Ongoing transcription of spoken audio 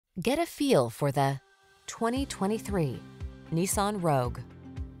Get a feel for the 2023 Nissan Rogue.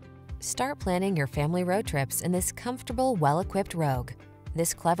 Start planning your family road trips in this comfortable, well-equipped Rogue.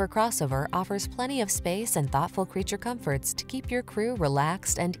 This clever crossover offers plenty of space and thoughtful creature comforts to keep your crew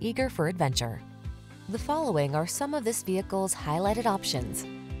relaxed and eager for adventure. The following are some of this vehicle's highlighted options: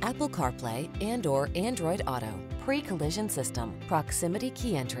 Apple CarPlay and/or Android Auto, pre-collision system, proximity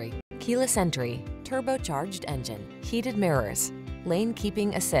key entry, keyless entry, turbocharged engine, heated mirrors, lane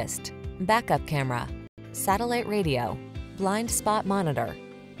keeping assist, backup camera, satellite radio, blind spot monitor.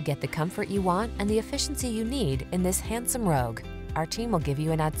 Get the comfort you want and the efficiency you need in this handsome Rogue. Our team will give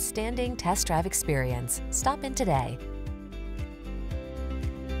you an outstanding test drive experience. Stop in today.